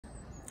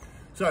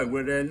So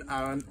we're in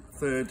our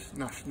third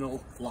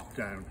national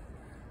lockdown,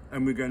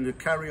 and we're going to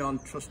carry on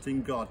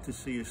trusting God to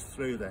see us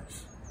through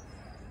this.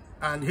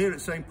 And here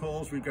at St.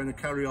 Paul's, we're going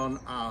to carry on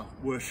our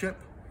worship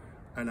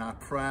and our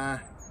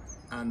prayer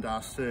and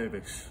our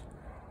service.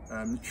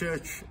 The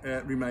church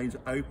remains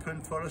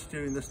open for us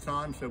during this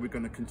time, so we're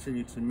going to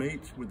continue to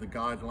meet with the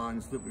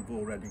guidelines that we've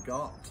already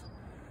got.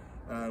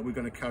 We're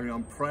going to carry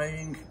on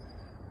praying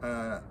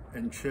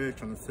in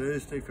church on a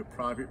Thursday for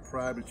private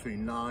prayer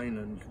between 9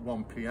 and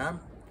 1 p.m.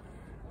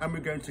 And we're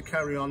going to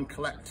carry on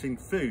collecting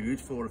food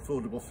for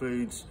Affordable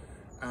Foods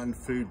and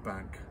Food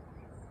Bank.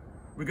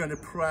 We're going to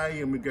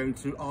pray, and we're going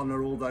to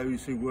honour all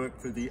those who work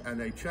for the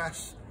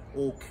NHS,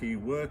 all key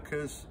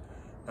workers,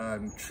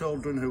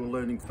 children who are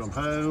learning from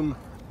home,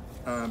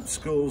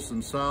 schools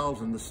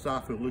themselves and the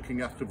staff who are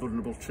looking after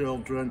vulnerable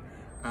children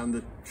and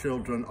the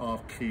children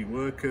of key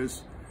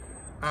workers.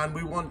 And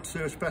we want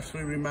to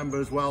especially remember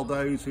as well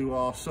those who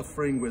are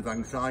suffering with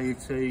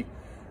anxiety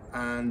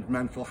and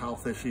mental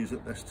health issues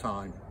at this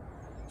time.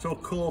 So a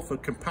call for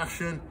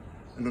compassion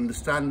and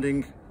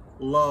understanding,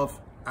 love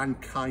and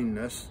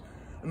kindness,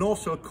 and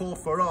also a call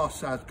for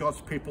us as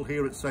God's people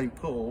here at St.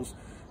 Paul's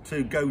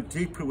to go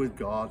deeper with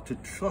God, to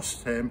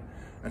trust him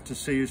and to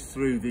see us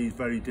through these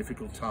very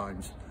difficult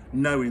times,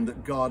 knowing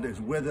that God is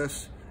with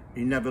us,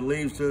 he never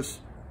leaves us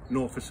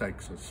nor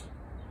forsakes us.